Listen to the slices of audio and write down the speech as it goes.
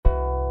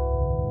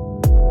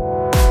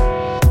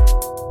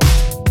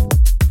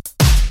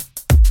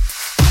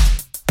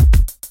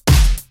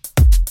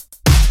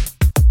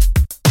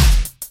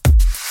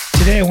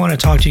I want to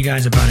talk to you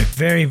guys about a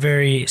very,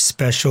 very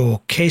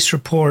special case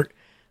report.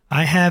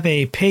 I have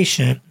a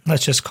patient,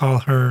 let's just call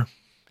her,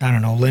 I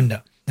don't know,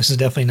 Linda. This is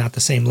definitely not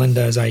the same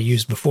Linda as I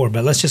used before,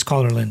 but let's just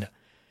call her Linda.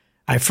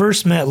 I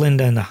first met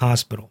Linda in the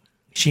hospital.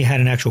 She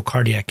had an actual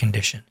cardiac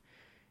condition,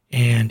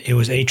 and it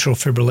was atrial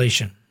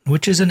fibrillation,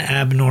 which is an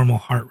abnormal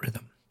heart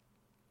rhythm.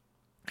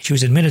 She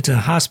was admitted to the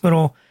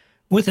hospital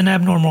with an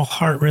abnormal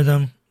heart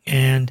rhythm,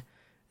 and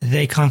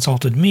they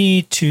consulted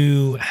me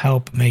to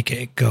help make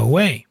it go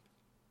away.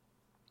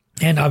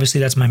 And obviously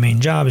that's my main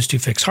job, is to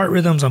fix heart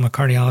rhythms. I'm a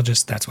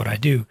cardiologist. That's what I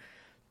do.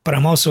 But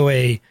I'm also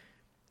a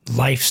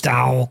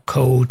lifestyle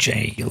coach,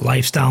 a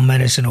lifestyle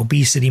medicine,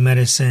 obesity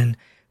medicine,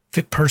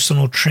 fit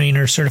personal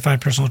trainer,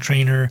 certified personal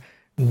trainer,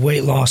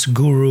 weight loss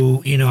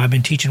guru. You know, I've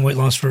been teaching weight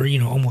loss for,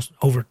 almost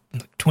over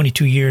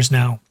 22 years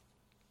now.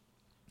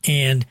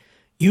 And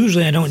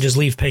usually I don't just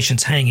leave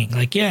patients hanging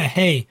like, yeah,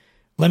 hey,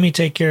 let me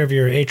take care of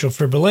your atrial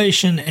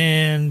fibrillation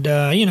and,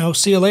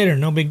 see you later.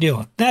 No big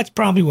deal. That's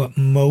probably what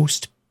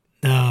most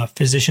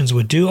physicians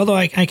would do. Although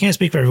I can't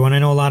speak for everyone. I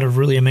know a lot of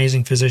really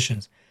amazing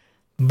physicians,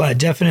 but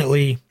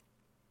definitely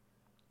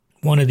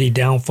one of the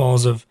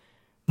downfalls of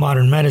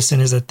modern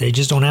medicine is that they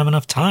just don't have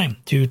enough time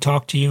to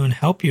talk to you and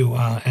help you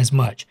as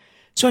much.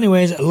 So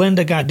anyways,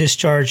 Linda got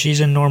discharged.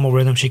 She's in normal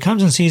rhythm. She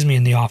comes and sees me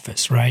in the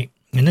office, right?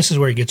 And this is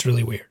where it gets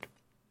really weird.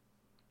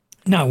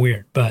 Not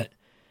weird, but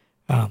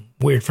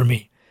weird for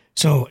me.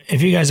 So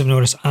if you guys have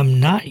noticed, I'm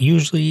not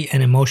usually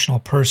an emotional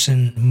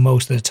person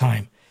most of the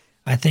time.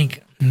 I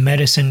think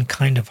medicine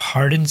kind of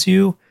hardens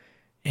you.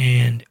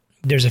 And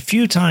there's a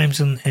few times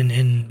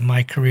in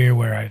my career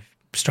where I've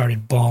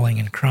started bawling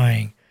and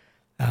crying.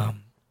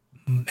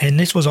 And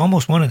this was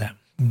almost one of them.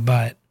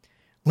 But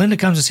Linda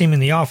comes to see me in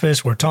the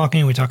office. We're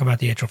talking. We talk about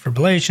the atrial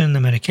fibrillation, the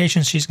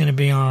medications she's going to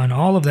be on,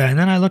 all of that. And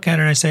then I look at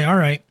her and I say, all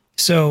right,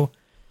 so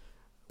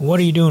what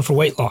are you doing for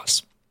weight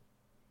loss?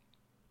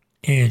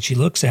 And she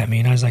looks at me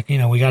and I was like,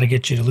 we got to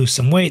get you to lose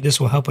some weight. This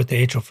will help with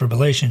the atrial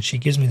fibrillation. She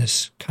gives me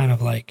this kind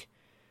of like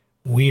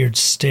weird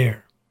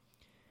stare.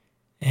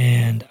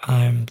 And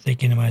I'm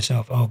thinking to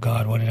myself, oh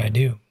God, what did I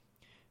do?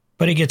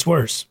 But it gets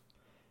worse.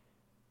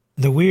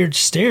 The weird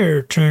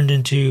stare turned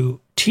into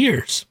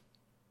tears.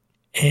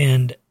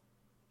 And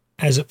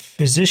as a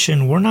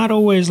physician, we're not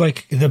always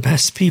like the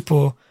best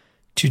people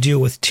to deal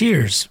with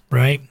tears,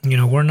 right?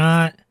 We're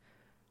not,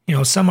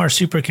 some are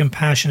super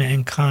compassionate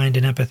and kind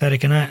and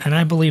empathetic, and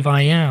I believe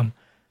I am.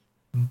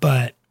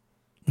 But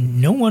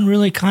no one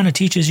really kind of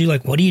teaches you,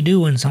 like, what do you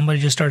do when somebody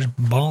just starts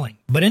bawling?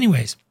 But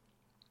anyways,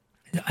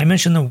 I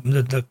mentioned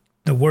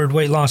the word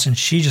weight loss, and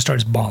she just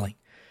starts bawling.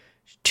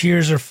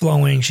 Tears are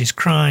flowing. She's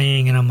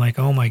crying. And I'm like,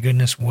 oh my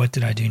goodness, what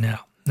did I do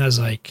now? And I was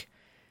like,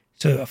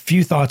 so a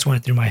few thoughts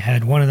went through my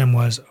head. One of them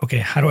was, okay,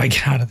 how do I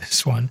get out of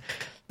this one?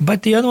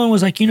 But the other one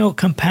was like,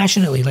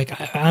 compassionately,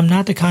 like I'm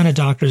not the kind of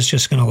doctor that's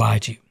just going to lie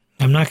to you.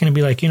 I'm not going to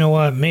be like,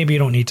 what, maybe you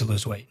don't need to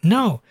lose weight.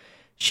 No,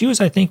 she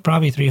was, I think,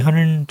 probably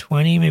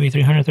 320, maybe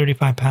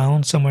 335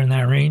 pounds, somewhere in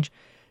that range.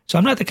 So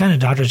I'm not the kind of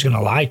doctor that's going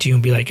to lie to you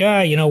and be like,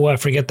 you know what,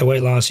 forget the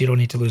weight loss. You don't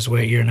need to lose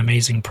weight. You're an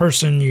amazing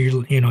person.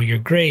 You're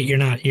great.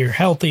 You're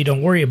healthy.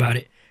 Don't worry about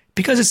it.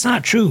 Because it's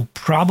not true.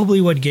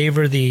 Probably what gave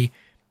her the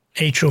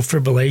atrial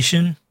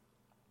fibrillation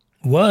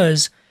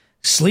was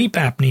sleep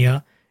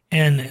apnea.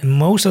 And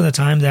most of the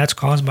time that's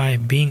caused by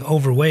being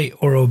overweight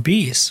or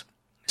obese.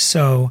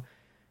 So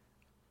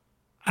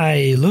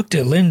I looked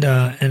at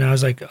Linda and I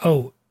was like,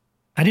 oh,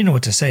 I didn't know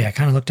what to say. I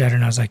kind of looked at her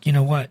and I was like, you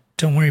know what?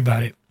 Don't worry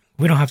about it.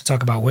 We don't have to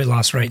talk about weight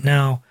loss right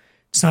now.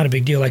 It's not a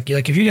big deal. Like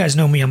if you guys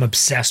know me, I'm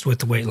obsessed with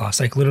the weight loss.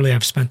 Like literally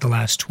I've spent the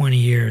last 20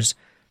 years,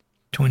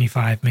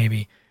 25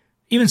 maybe,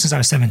 even since I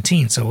was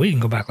 17. So we can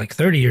go back like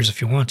 30 years if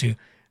you want to.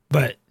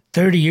 But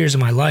 30 years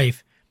of my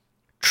life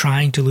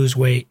trying to lose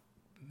weight,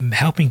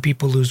 helping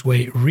people lose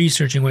weight,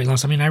 researching weight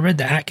loss. I mean, I read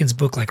the Atkins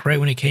book like right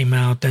when it came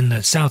out, then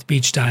the South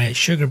Beach diet,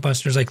 Sugar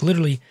Busters, like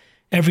literally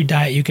every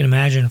diet you can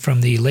imagine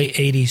from the late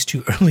 80s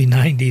to early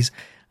 90s,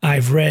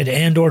 I've read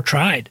and or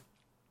tried.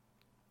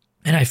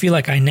 And I feel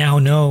like I now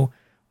know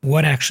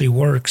what actually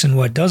works and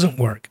what doesn't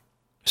work.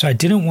 So I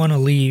didn't want to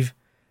leave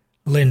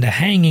Linda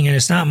hanging. And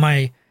it's not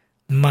I'm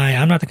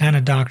not the kind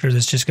of doctor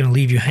that's just going to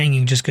leave you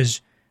hanging just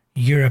because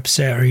you're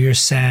upset or you're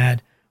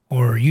sad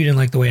or you didn't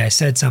like the way I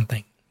said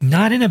something.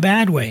 Not in a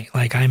bad way.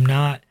 Like I'm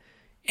not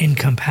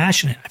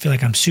incompassionate. I feel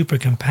like I'm super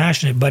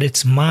compassionate, but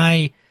it's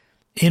my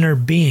inner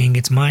being,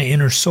 it's my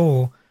inner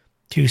soul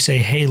to say,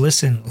 hey,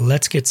 listen,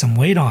 let's get some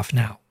weight off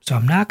now. So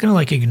I'm not going to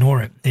like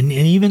ignore it. And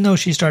even though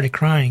she started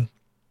crying,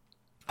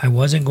 I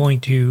wasn't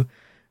going to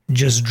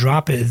just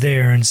drop it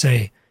there and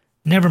say,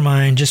 never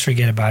mind, just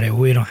forget about it.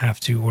 We don't have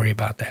to worry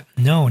about that.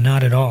 No,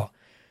 not at all.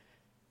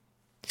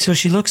 So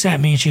she looks at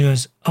me and she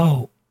goes,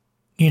 oh,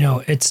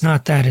 it's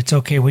not that. It's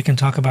okay. We can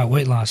talk about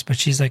weight loss. But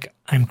she's like,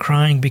 I'm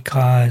crying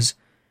because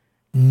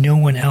no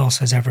one else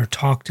has ever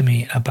talked to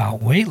me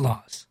about weight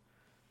loss.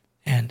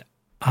 And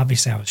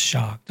obviously I was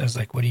shocked. I was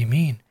like, what do you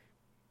mean?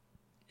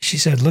 She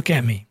said, look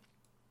at me.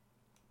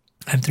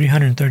 I'm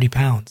 330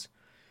 pounds.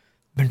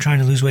 I've been trying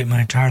to lose weight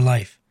my entire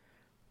life.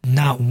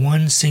 Not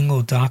one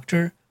single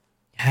doctor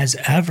has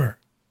ever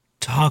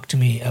talk to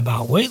me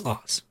about weight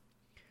loss.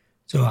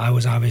 So I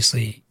was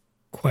obviously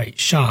quite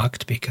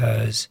shocked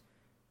because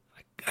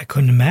I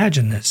couldn't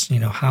imagine this.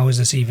 How is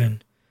this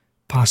even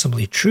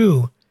possibly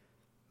true?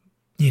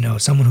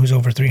 Someone who's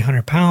over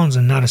 300 pounds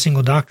and not a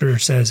single doctor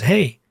says,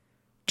 hey,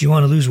 do you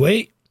want to lose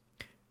weight?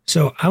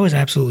 So I was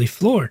absolutely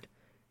floored.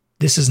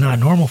 This is not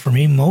normal for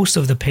me. Most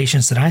of the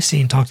patients that I see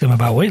and talk to them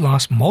about weight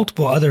loss,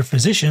 multiple other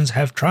physicians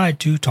have tried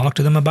to talk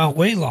to them about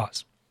weight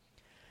loss.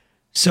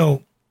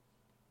 So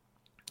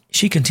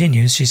she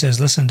continues. She says,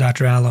 listen,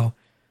 Dr. Allo,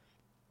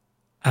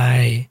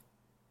 I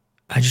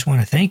just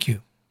want to thank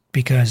you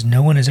because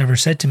no one has ever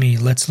said to me,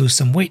 let's lose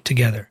some weight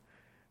together.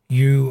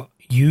 You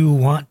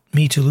want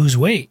me to lose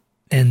weight,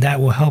 and that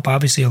will help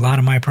obviously a lot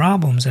of my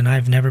problems, and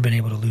I've never been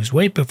able to lose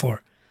weight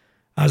before.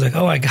 I was like,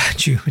 oh, I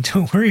got you.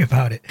 Don't worry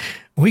about it.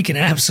 We can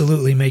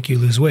absolutely make you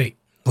lose weight.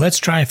 Let's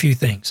try a few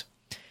things.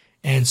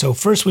 And so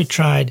first we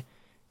tried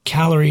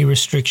calorie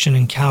restriction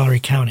and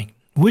calorie counting,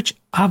 which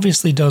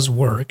obviously does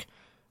work.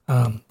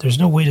 There's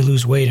no way to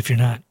lose weight if you're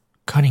not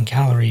cutting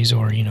calories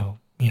or,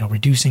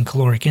 reducing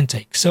caloric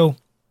intake. So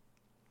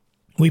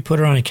we put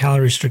her on a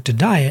calorie restricted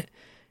diet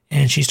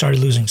and she started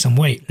losing some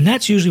weight. And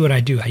that's usually what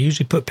I do. I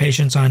usually put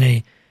patients on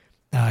a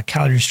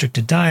calorie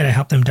restricted diet. I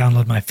help them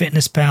download my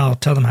FitnessPal,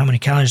 tell them how many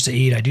calories to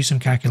eat. I do some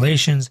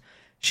calculations.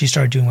 She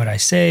started doing what I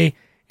say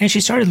and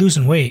she started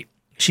losing weight.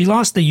 She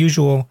lost the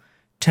usual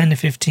 10 to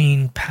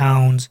 15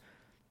 pounds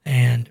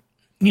and,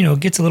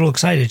 gets a little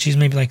excited. She's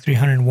maybe like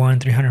 301,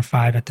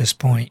 305 at this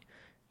point,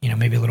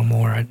 maybe a little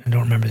more. I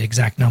don't remember the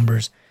exact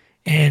numbers.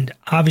 And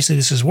obviously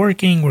this is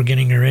working. We're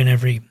getting her in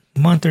every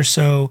month or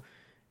so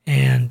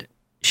and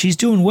she's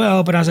doing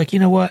well. But I was like, you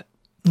know what,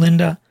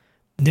 Linda,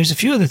 there's a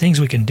few other things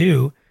we can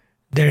do.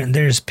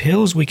 There's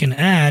pills we can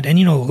add. And,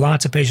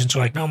 lots of patients are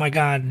like, oh my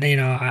God,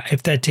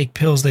 if they take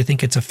pills, they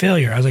think it's a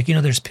failure. I was like,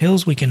 there's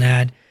pills we can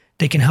add.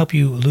 They can help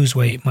you lose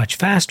weight much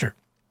faster.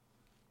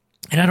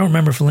 And I don't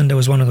remember if Linda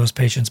was one of those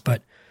patients,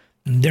 but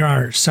there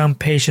are some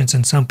patients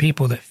and some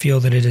people that feel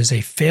that it is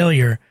a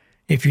failure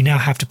if you now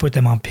have to put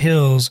them on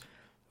pills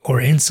or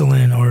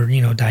insulin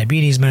or,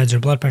 diabetes meds or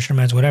blood pressure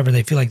meds, whatever.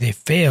 They feel like they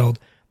failed,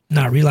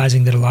 not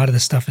realizing that a lot of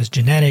this stuff is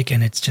genetic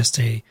and it's just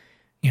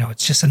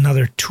it's just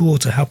another tool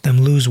to help them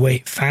lose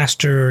weight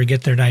faster or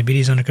get their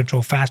diabetes under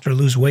control faster,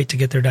 lose weight to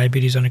get their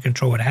diabetes under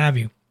control, what have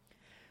you.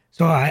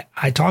 So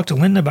I talked to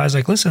Linda, but I was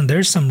like, listen,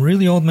 there's some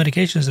really old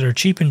medications that are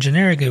cheap and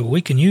generic that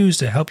we can use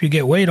to help you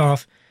get weight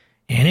off,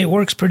 and it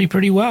works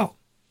pretty well.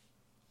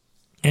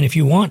 And if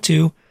you want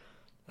to,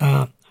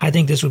 I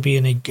think this would be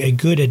a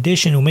good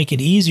addition. It'll make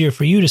it easier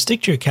for you to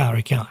stick to your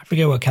calorie count. I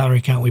forget what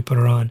calorie count we put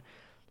her on.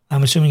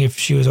 I'm assuming if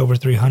she was over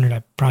 300,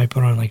 I'd probably put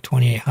her on like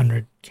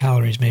 2,800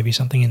 calories, maybe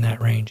something in that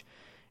range.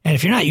 And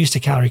if you're not used to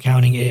calorie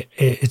counting,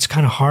 it's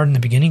kind of hard in the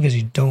beginning because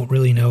you don't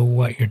really know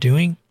what you're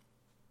doing.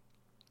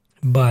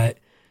 But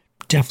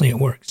definitely it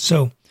works.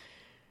 So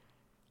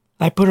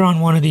I put her on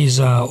one of these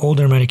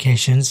older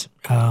medications,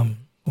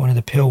 one of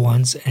the pill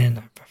ones, and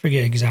I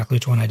forget exactly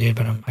which one I did,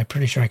 but I'm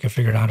pretty sure I could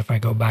figure it out if I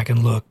go back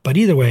and look. But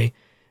either way,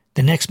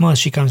 the next month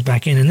she comes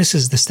back in, and this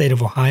is the state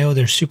of Ohio.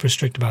 They're super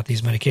strict about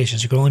these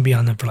medications. You can only be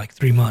on them for like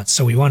 3 months.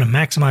 So we want to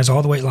maximize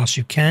all the weight loss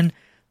you can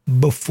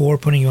before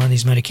putting you on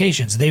these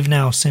medications. They've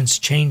now since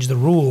changed the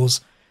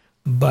rules,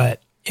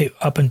 but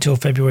up until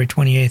February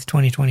 28th,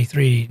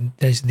 2023,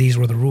 these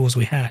were the rules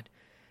we had.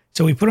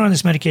 So we put her on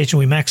this medication.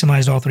 We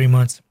maximized all 3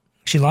 months.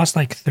 She lost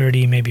like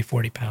 30, maybe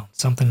 40 pounds,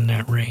 something in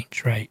that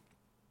range, right?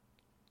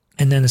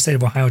 And then the state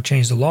of Ohio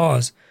changed the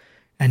laws,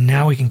 and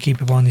now we can keep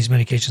people on these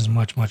medications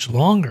much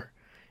longer.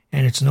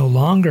 And it's no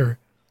longer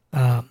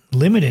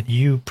limited.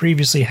 You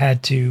previously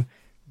had to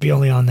be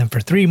only on them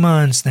for 3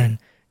 months, then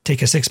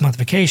take a 6-month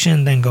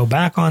vacation, then go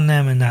back on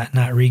them and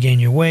not regain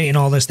your weight and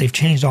all this. They've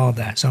changed all of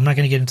that. So I'm not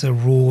going to get into the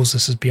rules.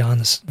 This is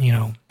beyond this,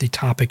 the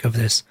topic of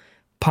this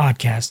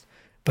podcast.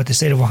 But the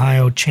state of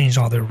Ohio changed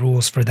all their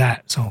rules for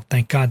that. So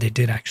thank God they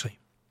did actually.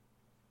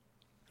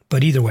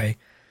 But either way,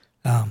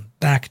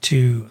 back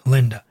to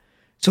Linda.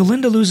 So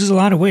Linda loses a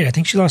lot of weight. I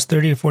think she lost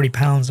 30 or 40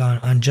 pounds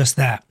on just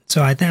that.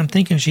 So I'm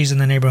thinking she's in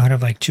the neighborhood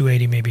of like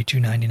 280, maybe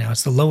 290 now.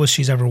 It's the lowest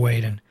she's ever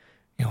weighed in,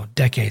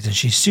 decades. And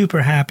she's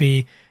super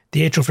happy.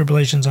 The atrial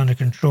fibrillation's under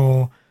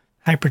control.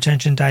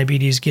 Hypertension,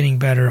 diabetes, getting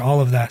better,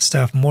 all of that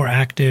stuff, more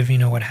active,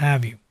 what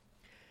have you.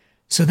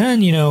 So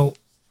then,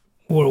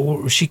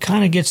 she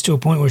kind of gets to a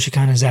point where she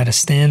kind of is at a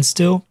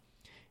standstill.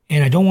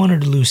 And I don't want her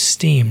to lose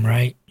steam,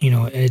 right?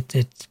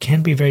 It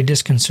can be very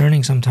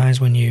disconcerting sometimes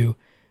when you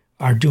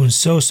are doing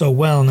so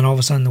well, and then all of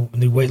a sudden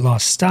the weight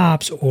loss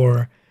stops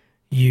or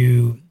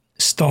you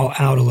stall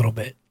out a little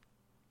bit.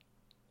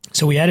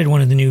 So we added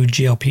one of the new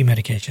GLP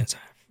medications.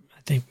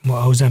 I think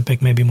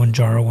Ozempic, maybe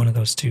Mounjaro, one of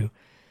those two.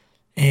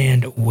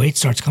 And weight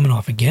starts coming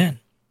off again.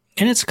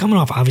 And it's coming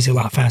off obviously a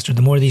lot faster.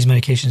 The more of these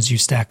medications you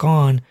stack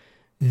on,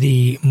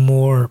 the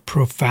more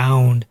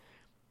profound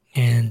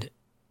and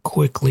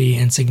quickly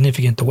and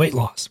significant the weight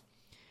loss.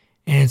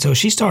 And so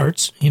she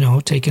starts,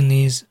 taking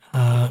these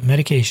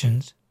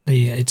medications.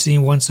 It's the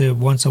once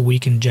a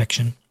week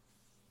injection,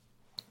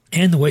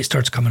 and the weight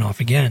starts coming off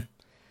again.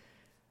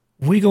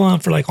 We go on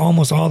for like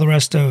almost all the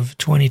rest of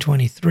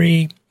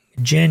 2023.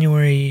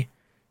 January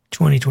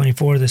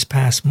 2024, this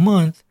past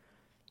month,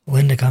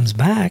 Linda comes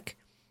back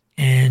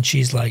and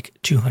she's like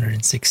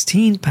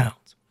 216 pounds.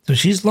 So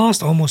she's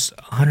lost almost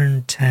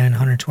 110,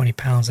 120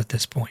 pounds at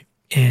this point.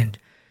 And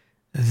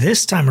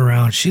this time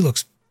around, she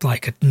looks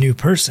like a new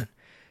person.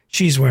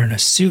 She's wearing a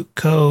suit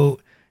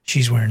coat.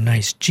 She's wearing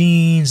nice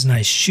jeans,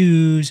 nice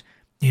shoes,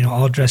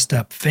 all dressed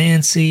up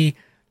fancy.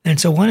 And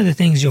so one of the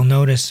things you'll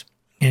notice,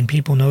 and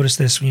people notice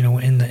this,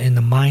 in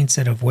the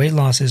mindset of weight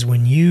loss, is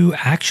when you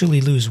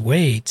actually lose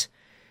weight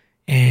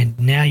and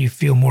now you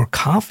feel more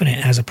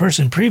confident as a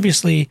person.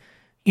 Previously,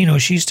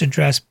 she used to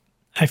dress,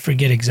 I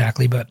forget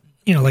exactly, but,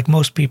 like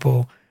most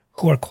people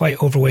who are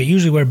quite overweight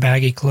usually wear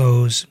baggy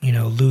clothes,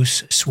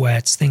 loose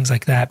sweats, things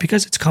like that,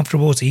 because it's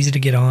comfortable, it's easy to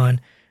get on,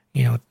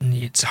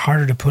 it's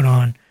harder to put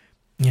on,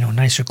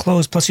 nicer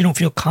clothes. Plus, you don't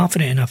feel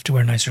confident enough to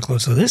wear nicer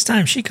clothes. So this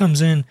time she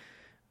comes in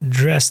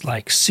dressed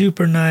like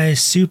super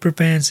nice, super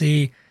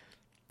fancy,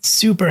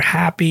 super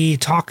happy,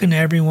 talking to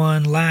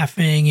everyone,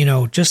 laughing,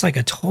 just like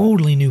a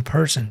totally new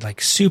person,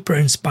 like super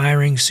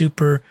inspiring,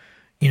 super,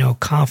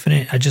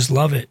 confident. I just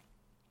love it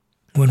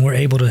when we're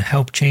able to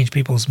help change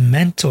people's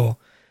mental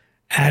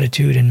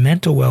attitude and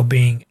mental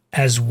well-being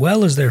as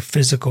well as their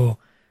physical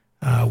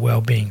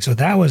well-being. So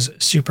that was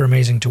super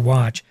amazing to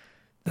watch.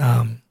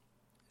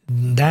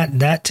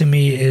 That to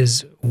me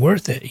is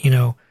worth it.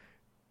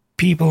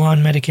 People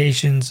on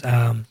medications,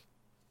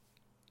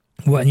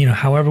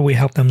 however we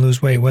help them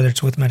lose weight, whether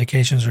it's with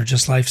medications or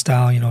just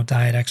lifestyle,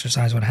 diet,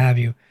 exercise, what have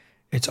you,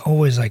 it's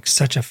always like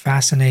such a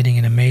fascinating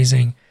and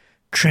amazing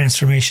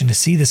transformation to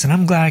see this. And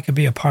I'm glad I could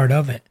be a part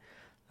of it,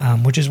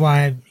 which is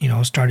why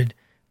I, started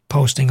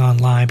posting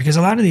online, because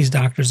a lot of these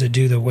doctors that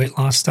do the weight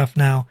loss stuff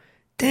now,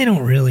 they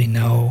don't really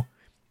know.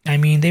 I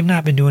mean, they've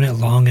not been doing it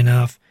long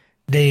enough.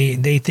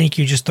 They think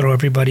you just throw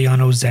everybody on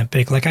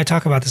Ozempic. Like I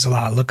talk about this a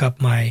lot. Look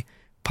up my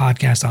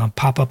podcast on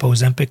pop-up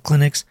Ozempic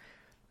clinics.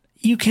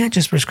 You can't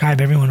just prescribe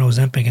everyone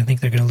Ozempic and think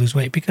they're going to lose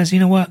weight, because you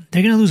know what?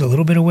 They're going to lose a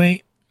little bit of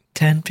weight,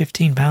 10,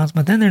 15 pounds,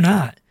 but then they're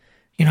not.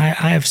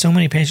 I have so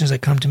many patients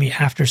that come to me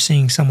after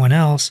seeing someone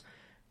else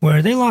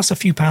where they lost a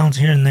few pounds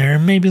here and there,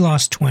 maybe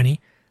lost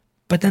 20,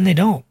 but then they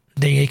don't.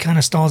 They kind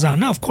of stalls out.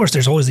 Now, of course,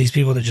 there's always these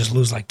people that just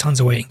lose like tons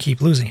of weight and keep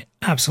losing it.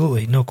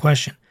 Absolutely, no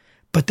question.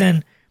 But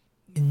then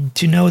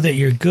to know that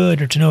you're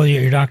good, or to know that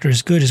your doctor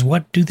is good, is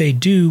what do they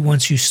do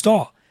once you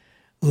stall?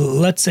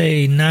 Let's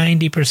say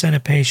 90%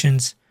 of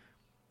patients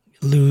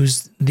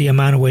lose the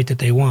amount of weight that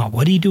they want.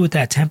 What do you do with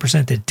that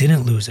 10% that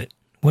didn't lose it?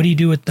 What do you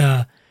do with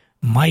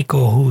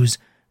Michael, who's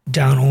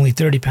down only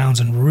 30 pounds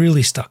and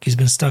really stuck? He's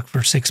been stuck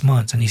for 6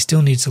 months and he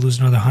still needs to lose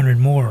another 100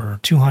 more or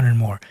 200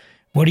 more.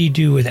 What do you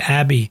do with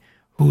Abby,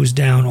 who's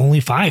down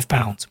only 5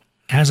 pounds,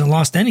 hasn't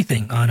lost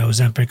anything on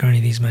Ozempic or any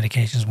of these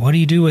medications? What do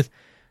you do with,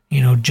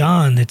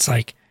 John, that's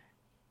like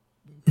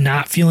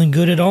not feeling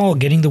good at all,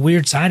 getting the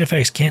weird side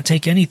effects, can't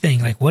take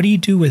anything? Like, what do you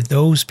do with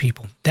those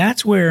people?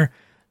 That's where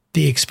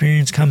the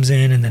experience comes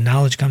in and the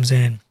knowledge comes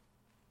in,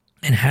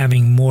 and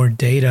having more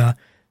data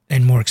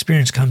and more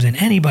experience comes in.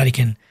 Anybody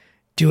can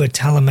do a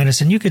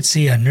telemedicine. You could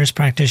see a nurse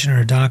practitioner,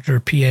 a doctor,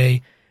 a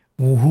PA,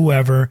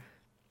 whoever,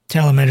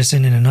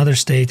 telemedicine in another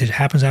state that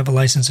happens to have a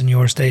license in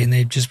your state, and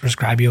they just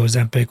prescribe you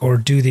Ozempic or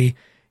do the,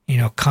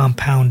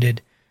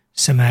 compounded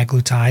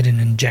semaglutide and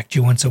inject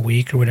you once a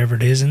week or whatever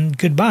it is, and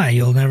goodbye,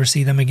 you'll never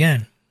see them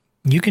again.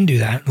 You can do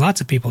that.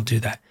 Lots of people do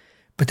that.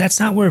 But that's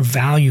not where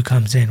value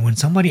comes in. When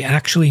somebody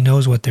actually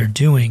knows what they're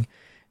doing,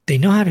 they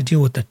know how to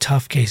deal with the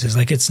tough cases.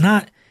 Like it's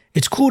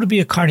cool to be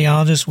a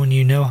cardiologist when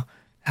you know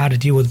how to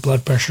deal with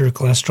blood pressure,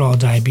 cholesterol,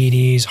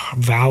 diabetes,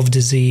 valve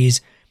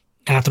disease,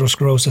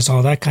 atherosclerosis,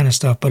 all that kind of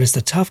stuff. But it's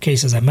the tough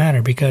cases that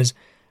matter, because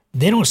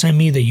they don't send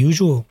me the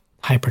usual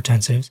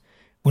hypertensives.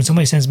 When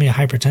somebody sends me a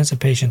hypertensive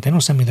patient, they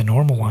don't send me the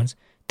normal ones.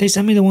 They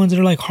send me the ones that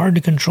are like hard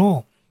to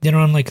control. They're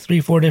on like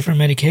 3-4 different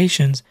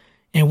medications,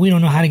 and we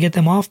don't know how to get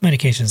them off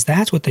medications.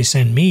 That's what they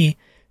send me.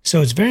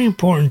 So it's very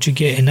important to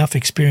get enough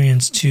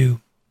experience to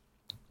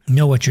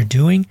know what you're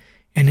doing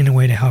and in a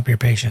way to help your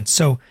patients.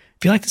 So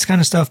if you like this kind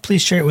of stuff,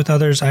 please share it with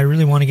others. I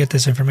really want to get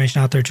this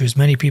information out there to as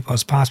many people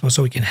as possible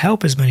so we can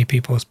help as many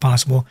people as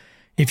possible.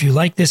 If you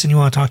like this and you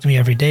want to talk to me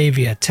every day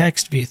via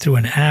text, through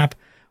an app,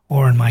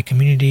 or in my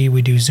community,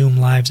 we do Zoom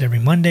lives every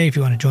Monday. If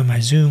you want to join my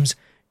Zooms,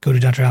 go to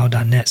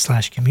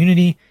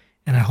dral.net/community,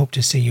 and I hope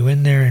to see you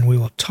in there, and we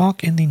will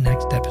talk in the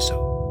next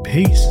episode.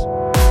 Peace.